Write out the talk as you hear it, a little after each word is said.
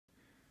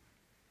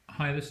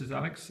Hi, this is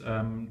Alex.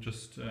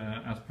 Just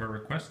as per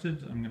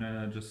requested, I'm going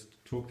to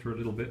just talk through a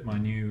little bit my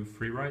new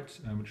Freewrite,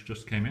 which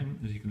just came in.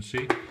 As you can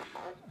see, it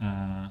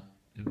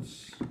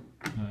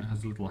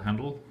has a little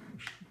handle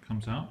which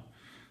comes out.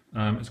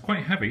 It's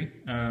quite heavy.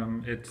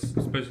 It's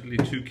supposedly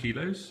 2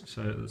 kilos,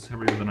 so it's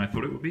heavier than I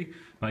thought it would be.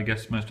 But I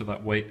guess most of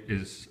that weight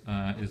is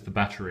the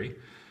battery.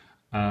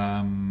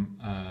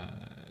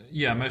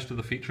 Yeah, most of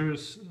the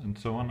features and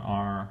so on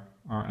are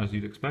as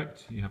you'd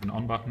expect. You have an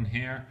on button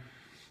here.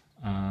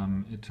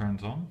 It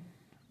turns on.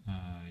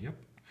 Yep.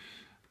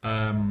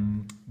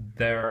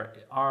 There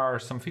are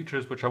some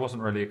features which I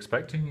wasn't really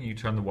expecting. You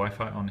turn the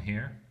Wi-Fi on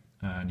here,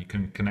 and you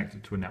can connect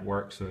it to a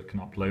network so it can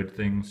upload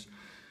things.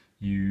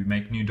 You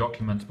make new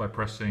documents by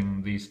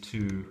pressing these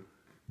 2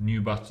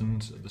 new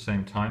buttons at the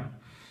same time.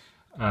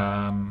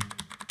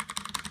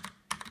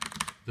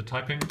 The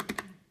typing,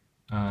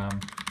 it's a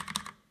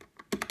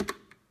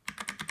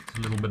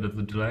little bit of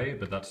the delay,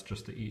 but that's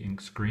just the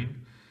e-ink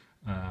screen.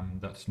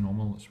 That's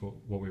normal, that's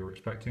what we were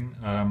expecting.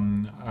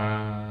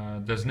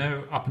 There's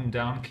no up and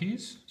down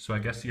keys, so I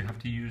guess you have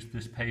to use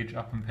this page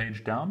up and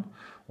page down,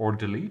 or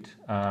delete.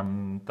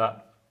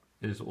 That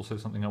is also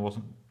something I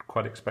wasn't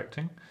quite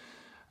expecting.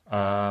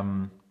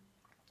 I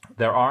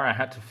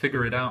had to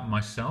figure it out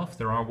myself.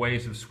 There are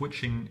ways of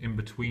switching in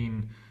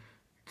between.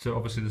 So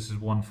obviously this is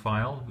one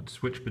file, but to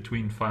switch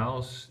between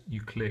files,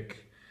 you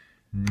click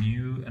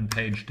new and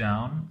page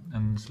down,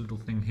 and this little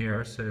thing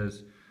here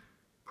says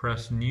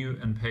press new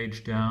and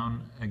page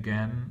down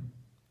again.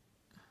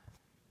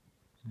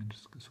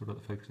 Just sort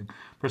of focusing.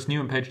 Press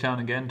new and page down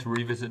again to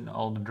revisit an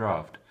older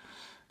draft.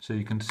 So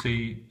you can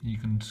see, you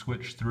can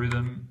switch through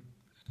them,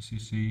 as you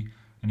see,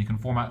 and you can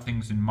format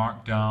things in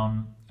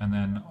Markdown, and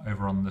then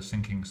over on the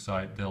syncing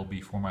site they'll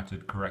be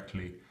formatted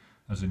correctly,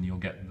 as in you'll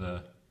get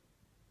the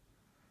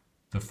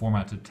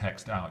formatted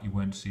text out. You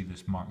won't see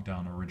this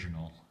Markdown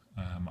original.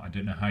 I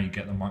don't know how you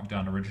get the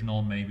Markdown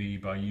original, maybe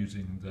by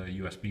using the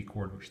USB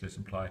cord which they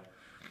supply.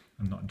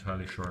 I'm not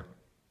entirely sure.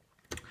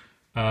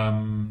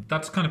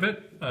 That's kind of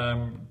it.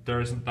 There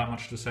isn't that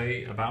much to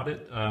say about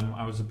it.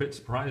 I was a bit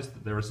surprised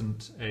that there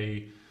isn't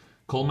a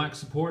Colmac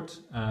support.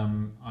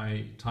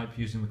 I type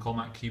using the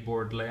Colmac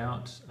keyboard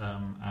layout,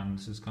 and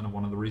this is kind of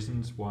one of the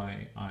reasons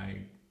why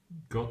I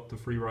got the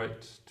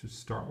Freewrite to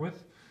start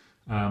with.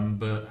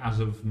 But as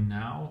of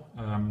now,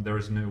 there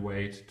is no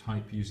way to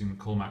type using the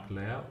Colmac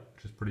layout,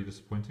 which is pretty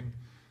disappointing.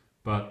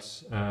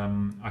 But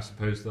I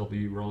suppose they'll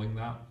be rolling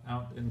that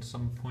out in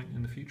some point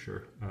in the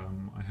future.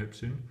 I hope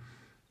soon.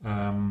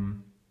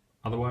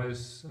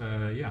 Otherwise,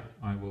 yeah,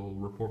 I will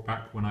report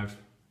back when I've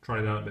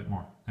tried it out a bit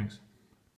more. Thanks.